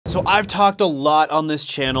So I've talked a lot on this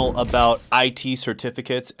channel about IT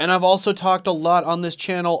certificates, and I've also talked a lot on this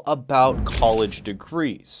channel about college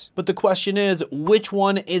degrees. But the question is, which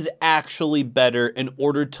one is actually better in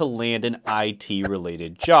order to land an IT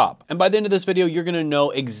related job? And by the end of this video, you're gonna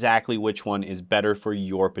know exactly which one is better for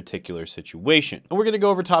your particular situation. And we're gonna go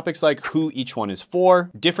over topics like who each one is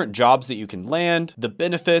for, different jobs that you can land, the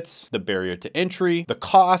benefits, the barrier to entry, the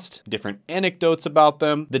cost, different anecdotes about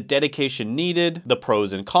them, the dedication needed, the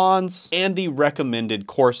pros and cons, and the recommended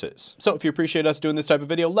courses. So if you appreciate us doing this type of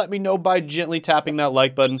video, let me know by gently tapping that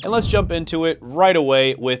like button, and let's jump into it right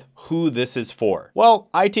away with who this is for. Well,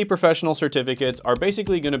 IT professional certificates are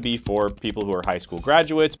basically going to be for people who are high school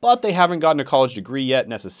graduates, but they haven't gotten a college degree yet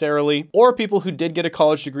necessarily, or people who did get a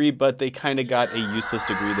college degree, but they kind of got a useless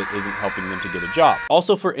degree that isn't helping them to get a job.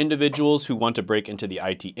 Also for individuals who want to break into the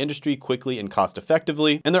IT industry quickly and cost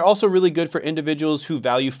effectively, and they're also really good for individuals who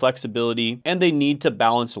value flexibility and they need to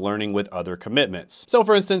balance learning with other commitments. So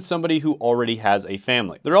for instance, somebody who already has a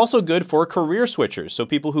family. They're also good for career switchers. So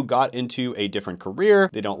people who got into a different career,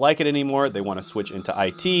 they don't like it anymore, they want to switch into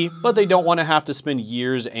IT, but they don't want to have to spend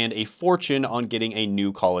years and a fortune on getting a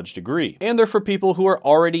new college degree. And they're for people who are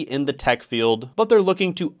already in the tech field, but they're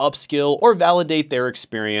looking to upskill or validate their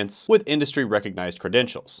experience with industry recognized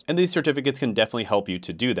credentials. And these certificates can definitely help you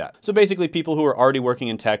to do that. So basically people who are already working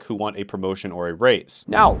in tech who want a promotion or a raise.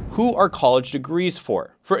 Now, who are college degrees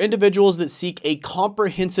for? For individuals that seek a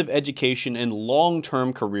comprehensive education and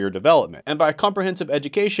long-term career development. And by comprehensive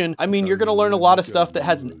education, I mean you're gonna learn a lot of stuff that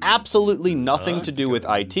has absolutely nothing to do with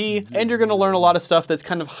IT, and you're gonna learn a lot of stuff that's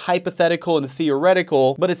kind of hypothetical and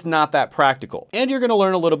theoretical, but it's not that practical. And you're gonna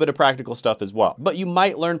learn a little bit of practical stuff as well. But you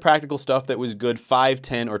might learn practical stuff that was good 5,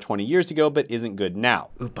 10, or 20 years ago, but isn't good now.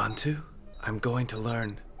 Ubuntu? I'm going to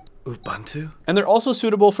learn Ubuntu? And they're also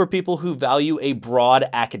suitable for people who value a broad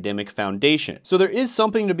academic foundation. So there is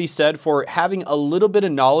something to be said for having a little bit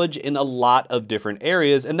of knowledge in a lot of different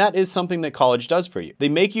areas, and that is something that college does for you. They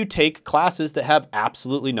make you take classes that have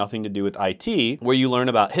absolutely nothing to do with IT, where you learn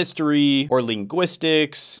about history or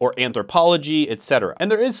linguistics or anthropology, etc.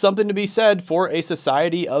 And there is something to be said for a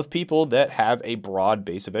society of people that have a broad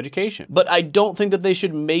base of education. But I don't think that they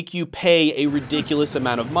should make you pay a ridiculous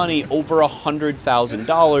amount of money, over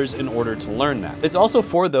 $100,000, in order to learn that. It's also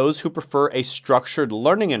for those who prefer a structured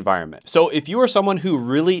learning environment. So if you are someone who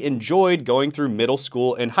really enjoyed going through middle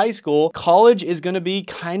school and high school, college is going to be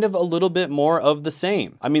kind of a little bit more of the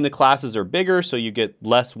same. I mean, the classes are bigger, so you get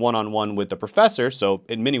less one-on-one with the professor, so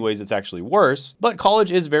in many ways it's actually worse, but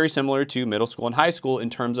college is very similar to middle school and high school in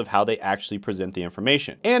terms of how they actually present the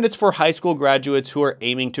information. And it's for high school graduates who are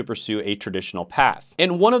aiming to pursue a traditional path.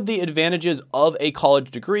 And one of the advantages of a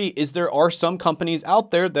college degree is there are some companies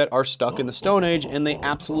out there that are stuck in the Stone Age and they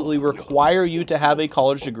absolutely require you to have a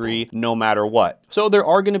college degree no matter what. So there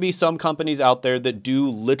are going to be some companies out there that do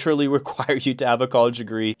literally require you to have a college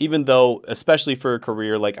degree, even though, especially for a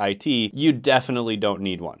career like IT, you definitely don't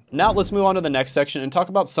need one. Now let's move on to the next section and talk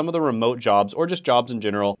about some of the remote jobs or just jobs in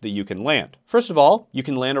general that you can land. First of all, you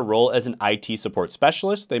can land a role as an IT support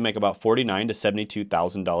specialist. They make about $49,000 to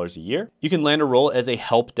 $72,000 a year. You can land a role as a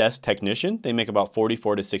help desk technician. They make about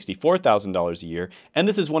 $44,000 to $64,000 a year. And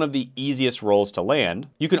this is one of the easiest roles to land.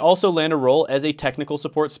 You can also land a role as a technical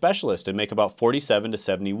support specialist and make about $47,000 to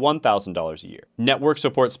 $71,000 a year. Network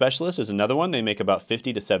support specialist is another one. They make about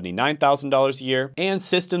 $50,000 to $79,000 a year. And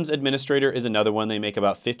systems administrator is another one. They make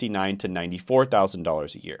about $59,000 to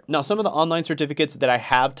 $94,000 a year. Now, some of the online certificates that I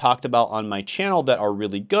have talked about on my channel that are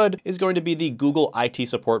really good is going to be the Google IT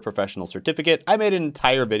Support Professional Certificate. I made an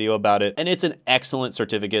entire video about it, and it's an excellent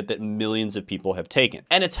certificate that millions of people have taken.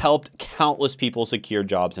 And it's helped countless people secure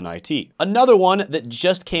jobs in IT. Another one that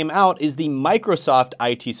just came out is the Microsoft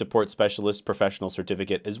IT Support Specialist Professional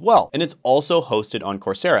Certificate as well. And it's also hosted on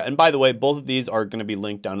Coursera. And by the way, both of these are going to be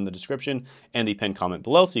linked down in the description and the pinned comment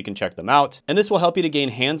below, so you can check them out. And this will help you to gain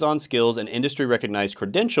hands-on skills and industry recognized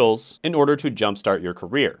credentials in order to jumpstart your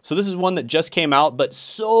career. So this is one that just came out, but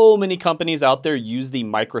so many companies out there use the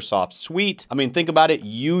Microsoft suite. I mean, think about it.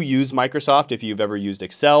 You use Microsoft if you've ever used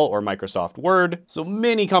Excel or Microsoft Word. So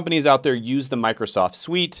many companies out there use the Microsoft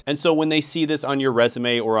suite. And so when they see this on your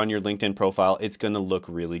resume or on your LinkedIn profile, it's going to look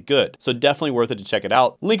really good. So definitely worth it to check it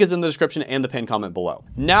out. Link is in the description and the pinned comment below.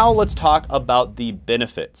 Now let's talk about the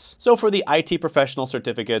benefits. So for the IT professional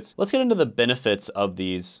certificates, let's get into the benefits of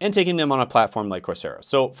these and taking them on a platform like Coursera.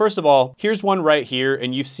 So first of all, here's one right here,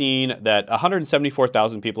 and you've seen that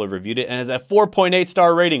 174,000 people have reviewed it and has a 4.8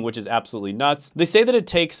 star rating, which is absolutely nuts. They say that it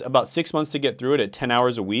takes about 6 months to get through it at 10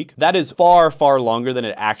 hours a week. That is far, far longer than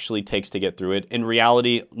it actually takes to get through it. In reality,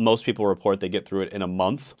 reality, most people report they get through it in a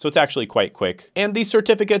month. So it's actually quite quick. And these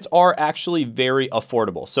certificates are actually very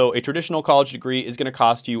affordable. So a traditional college degree is going to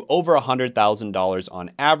cost you over $100,000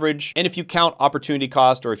 on average. And if you count opportunity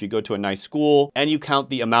cost, or if you go to a nice school and you count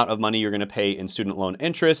the amount of money you're going to pay in student loan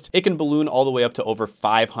interest, it can balloon all the way up to over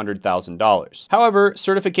 $500,000. However,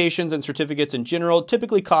 certifications and certificates in general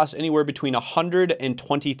typically cost anywhere between $100 and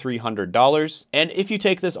 $2,300. And if you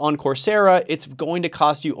take this on Coursera, it's going to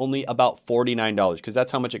cost you only about $49 because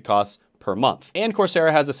that's how much it costs per month. And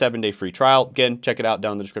Coursera has a 7-day free trial. Again, check it out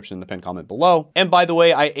down in the description in the pinned comment below. And by the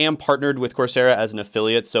way, I am partnered with Coursera as an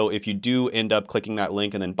affiliate. So if you do end up clicking that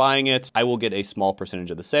link and then buying it, I will get a small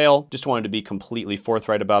percentage of the sale. Just wanted to be completely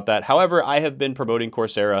forthright about that. However, I have been promoting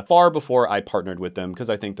Coursera far before I partnered with them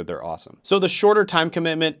because I think that they're awesome. So the shorter time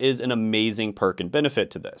commitment is an amazing perk and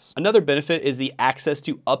benefit to this. Another benefit is the access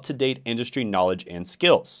to up-to-date industry knowledge and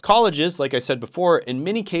skills. Colleges, like I said before, in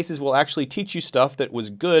many cases will actually teach you stuff that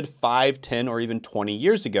was good 5, 10, or even 20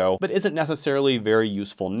 years ago, but isn't necessarily very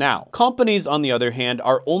useful now. Companies, on the other hand,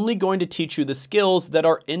 are only going to teach you the skills that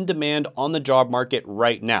are in demand on the job market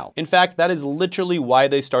right now. In fact, that is literally why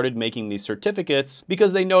they started making these certificates,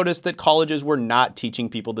 because they noticed that colleges were not teaching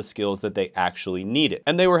people the skills that they actually needed.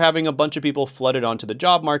 And they were having a bunch of people flooded onto the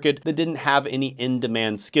job market that didn't have any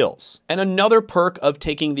in-demand skills. And another perk of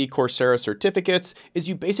taking the Coursera certificates is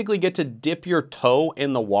you basically get to dip your toe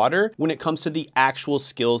in the water when it comes to the actual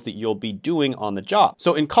skills that you'll be doing on the job.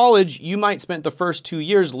 So in college, you might spend the first 2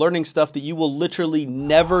 years learning stuff that you will literally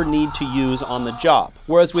never need to use on the job.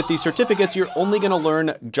 Whereas with these certificates, you're only going to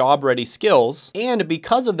learn job-ready skills. And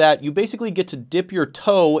because of that, you basically get to dip your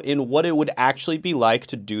toe in what it would actually be like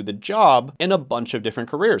to do the job in a bunch of different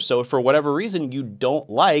careers. So if for whatever reason you don't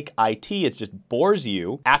like IT, it just bores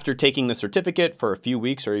you, after taking the certificate for a few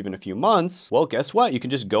weeks or even a few months, well, guess what? You can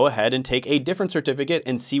just go ahead and take a different certificate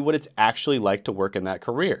and see what it's actually like to work in that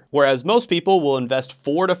career. Whereas most people will invest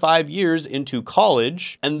 4 to 5 years into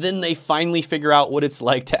college, and then they finally figure out what it's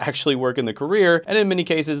like to actually work in the career, and in many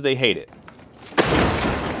cases, they hate it.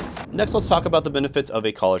 Next, let's talk about the benefits of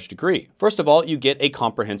a college degree. First of all, you get a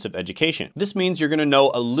comprehensive education. This means you're gonna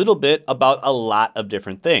know a little bit about a lot of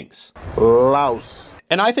different things. Louse.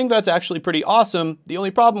 And I think that's actually pretty awesome. The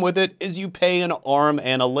only problem with it is you pay an arm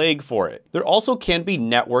and a leg for it. There also can be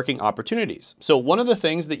networking opportunities. So one of the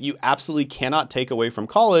things that you absolutely cannot take away from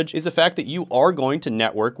college is the fact that you are going to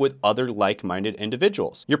network with other like-minded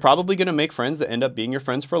individuals. You're probably gonna make friends that end up being your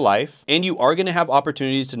friends for life, and you are gonna have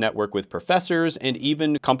opportunities to network with professors and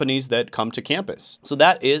even companies that come to campus. So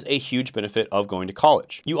that is a huge benefit of going to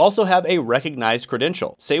college. You also have a recognized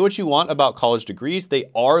credential. Say what you want about college degrees,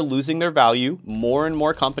 they are losing their value. More and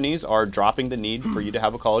more companies are dropping the need for you to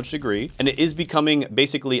have a college degree, and it is becoming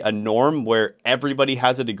basically a norm where everybody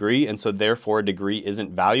has a degree, and so therefore a degree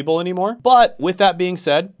isn't valuable anymore. But with that being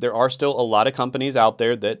said, there are still a lot of companies out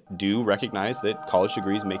there that do recognize that college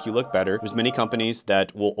degrees make you look better. There's many companies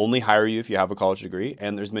that will only hire you if you have a college degree,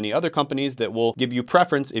 and there's many other companies that will give you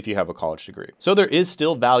preference if you have a college degree. So there is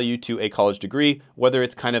still value to a college degree, whether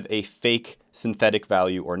it's kind of a fake synthetic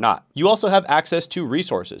value or not. You also have access to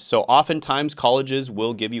resources. So oftentimes colleges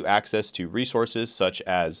will give you access to resources such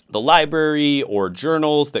as the library or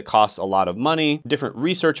journals that cost a lot of money, different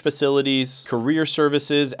research facilities, career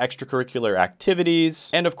services, extracurricular activities,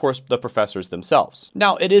 and of course the professors themselves.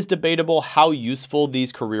 Now, it is debatable how useful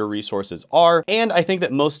these career resources are, and I think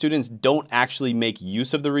that most students don't actually make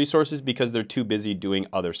use of the resources because they're too busy doing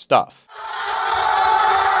other stuff.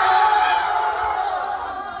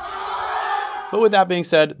 But with that being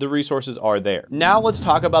said, the resources are there. Now let's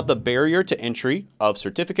talk about the barrier to entry of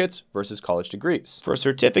certificates versus college degrees. For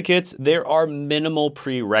certificates, there are minimal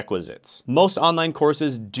prerequisites. Most online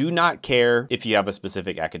courses do not care if you have a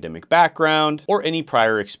specific academic background or any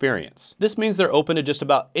prior experience. This means they're open to just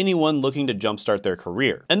about anyone looking to jumpstart their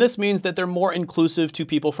career. And this means that they're more inclusive to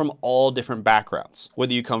people from all different backgrounds,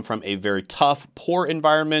 whether you come from a very tough, poor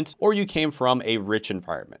environment or you came from a rich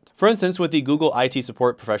environment. For instance, with the Google IT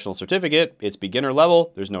Support Professional Certificate, it's beginner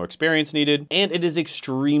level, there's no experience needed, and it is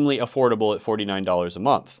extremely affordable at $49 a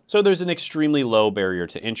month. So there's an extremely low barrier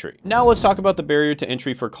to entry. Now let's talk about the barrier to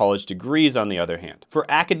entry for college degrees on the other hand. For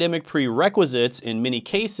academic prerequisites, in many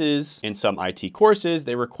cases, in some IT courses,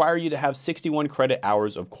 they require you to have 61 credit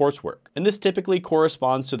hours of coursework. And this typically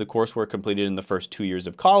corresponds to the coursework completed in the first 2 years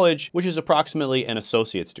of college, which is approximately an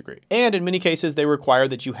associate's degree. And in many cases, they require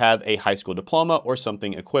that you have a high school diploma or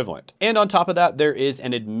something equivalent. equivalent. And on top of that, there is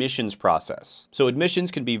an admissions process. So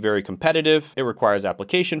admissions can be very competitive. It requires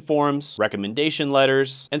application forms, recommendation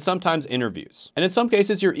letters, and sometimes interviews. And in some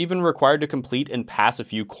cases, you're even required to complete and pass a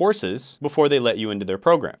few courses before they let you into their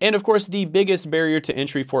program. And of course, the biggest barrier to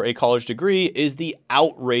entry for a college degree is the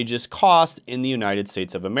outrageous cost in the United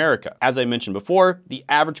States of America. As I mentioned before, the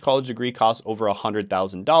average college degree costs over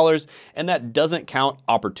 $100,000, and that doesn't count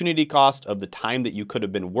opportunity cost of the time that you could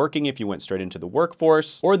have been working if you went straight into the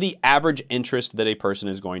workforce, or the average interest that a person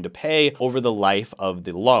is going to pay over the life of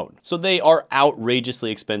the loan. So they are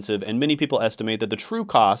outrageously expensive, and many people estimate that the true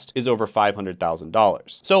cost is over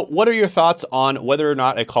 $500,000. So what are your thoughts on whether or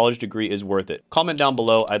not a college degree is worth it? Comment down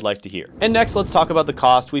below, I'd like to hear. And next, let's talk about the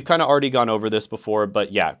cost. We've kind of already gone over this before,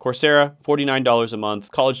 but yeah, Coursera, $49 a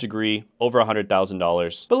month, college degree, over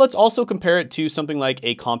 $100,000. But let's also compare it to something like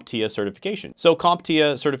a CompTIA certification. So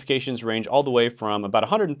CompTIA certifications range all the way from about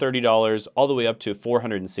 $130 all the way up to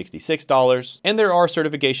 $466. And there are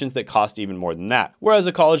certifications that cost even more than that. Whereas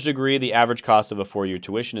a college degree, the average cost of a four-year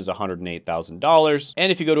tuition is $108,000.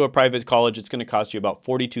 And if you go to a private college, it's going to cost you about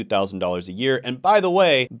 $42,000 a year. And by the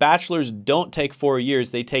way, bachelors don't take 4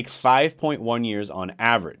 years, they take 5.1 years on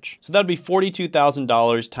average. So that'd be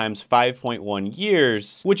 $42,000 times 5.1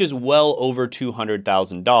 years, which is well over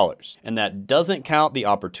 $200,000. And that doesn't count the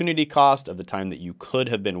opportunity cost of the time that you could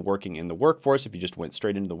have been working in the workforce if you just went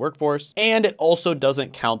straight into the workforce. And it also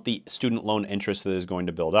doesn't count the student loan interest that is going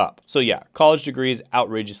to build up. So yeah, college degrees,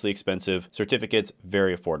 outrageously expensive, certificates,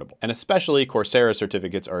 very affordable. And especially Coursera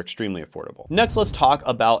certificates are extremely affordable. Next, let's talk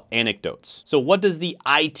about anecdotes. So what does the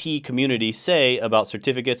IT community say about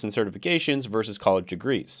certificates and certifications versus college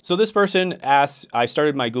degrees? So this person asks, I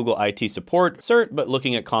started my Google IT support cert, but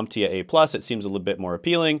looking at CompTIA A+, it seems a little bit more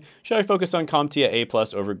appealing. Should I focus on CompTIA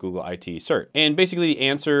A+ over Google IT cert? And basically the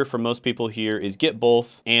answer for most people here is get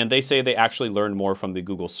both. And they say they actually learned more from the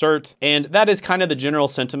Google cert. And that is kind of the general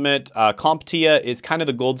sentiment. CompTIA is kind of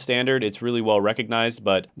the gold standard. It's really well recognized,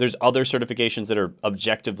 but there's other certifications that are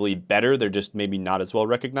objectively better. They're just maybe not as well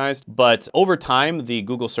recognized. But over time, the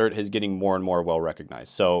Google cert is getting more and more well recognized.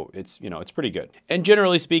 So it's, it's pretty good. And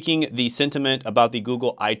generally speaking, the sentiment about the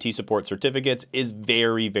Google IT support certificates is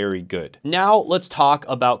very, very good. Now let's talk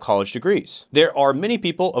about college degrees. There are many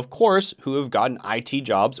people, of course, who have gotten IT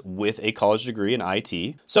jobs with a college degree in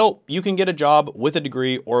IT. So you can get a job with a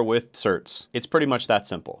degree or with certs. It's pretty much that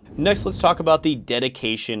simple. Next, let's talk about the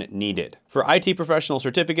dedication needed. For IT professional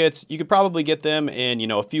certificates, you could probably get them in,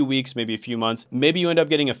 a few weeks, maybe a few months. Maybe you end up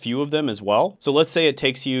getting a few of them as well. So let's say it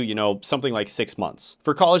takes you, something like 6 months.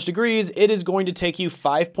 For college degrees, it is going to take you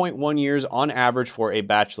 5.1 years on average for a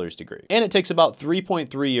bachelor's degree. And it takes about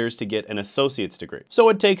 3.3 years to get an associate's degree. So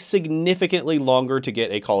it takes significantly longer to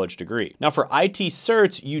get a college degree. Now for IT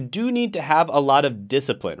certs, you do need to have a lot of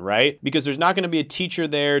discipline, right? Because there's not going to be a teacher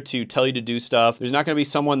there to tell you to do stuff. There's not going to be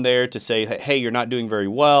someone there to say, hey, you're not doing very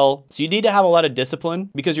well. So you need to have a lot of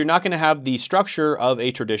discipline because you're not going to have the structure of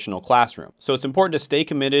a traditional classroom. So it's important to stay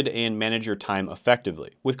committed and manage your time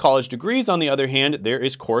effectively. With college degrees, on the other hand, there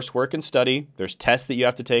is coursework and study. There's tests that you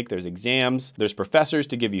have to take. There's exams. There's professors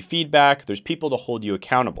to give you feedback. There's people to hold you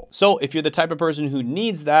accountable. So if you're the type of person who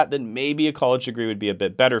needs that, then maybe a college degree would be a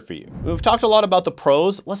bit better for you. We've talked a lot about the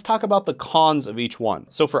pros. Let's talk about the cons of each one.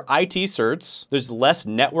 So for IT certs, there's less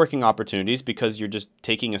networking opportunities because you're just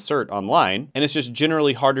taking a cert online, and it's just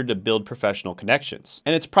generally harder to build professional connections.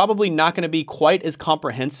 And it's probably not going to be quite as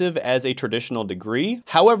comprehensive as a traditional degree.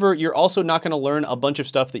 However, you're also not going to learn a bunch of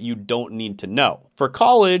stuff that you don't need to know. For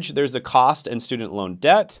college, there's the cost and student loan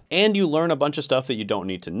debt, and you learn a bunch of stuff that you don't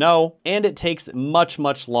need to know, and it takes much,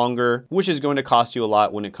 much longer, which is going to cost you a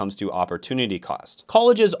lot when it comes to opportunity cost.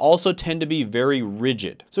 Colleges also tend to be very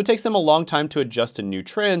rigid, so it takes them a long time to adjust to new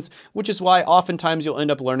trends, which is why oftentimes you'll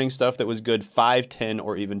end up learning stuff that was good 5, 10,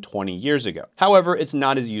 or even 20 years ago. However, it's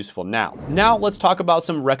not as useful now. Now let's talk about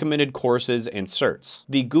some recommended courses and certs.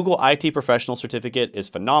 The Google IT Professional Certificate is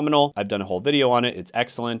phenomenal. I've done a whole video on it. It's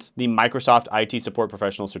excellent. The Microsoft IT Support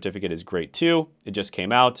Professional Certificate is great too. It just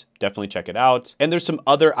came out. Definitely check it out. And there's some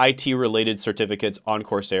other IT related certificates on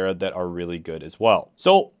Coursera that are really good as well.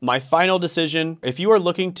 So my final decision, if you are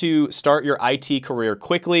looking to start your IT career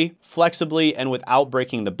quickly, flexibly, and without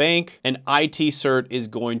breaking the bank, an IT cert is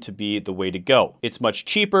going to be the way to go. It's much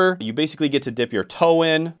cheaper. You basically get to dip your toe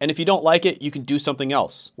in. And if you don't like it, you can do something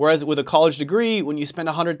else. Whereas with a college degree, when you spend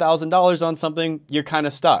 $100,000 on something, you're kind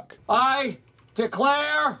of stuck. I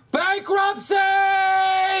declare bankruptcy!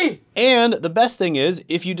 And the best thing is,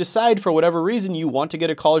 if you decide for whatever reason you want to get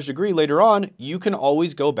a college degree later on, you can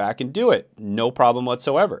always go back and do it. No problem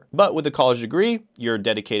whatsoever. But with a college degree, you're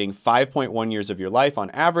dedicating 5.1 years of your life on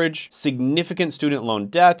average, significant student loan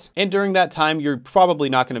debt, and during that time, you're probably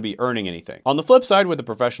not going to be earning anything. On the flip side, with a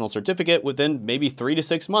professional certificate, within maybe 3 to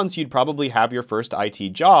 6 months, you'd probably have your first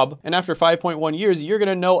IT job. And after 5.1 years, you're going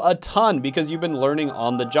to know a ton because you've been learning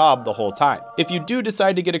on the job the whole time. If you do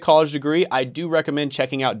decide to get a college degree, I do recommend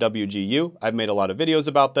checking out WGU. I've made a lot of videos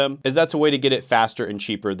about them, as that's a way to get it faster and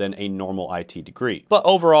cheaper than a normal IT degree. But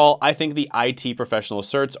overall, I think the IT professional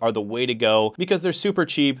certs are the way to go because they're super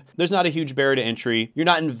cheap. There's not a huge barrier to entry. You're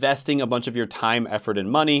not investing a bunch of your time, effort, and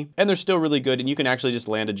money, and they're still really good, and you can actually just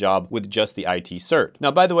land a job with just the IT cert.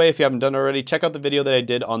 Now, by the way, if you haven't done it already, check out the video that I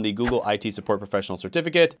did on the Google IT Support Professional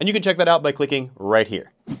Certificate, and you can check that out by clicking right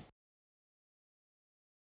here.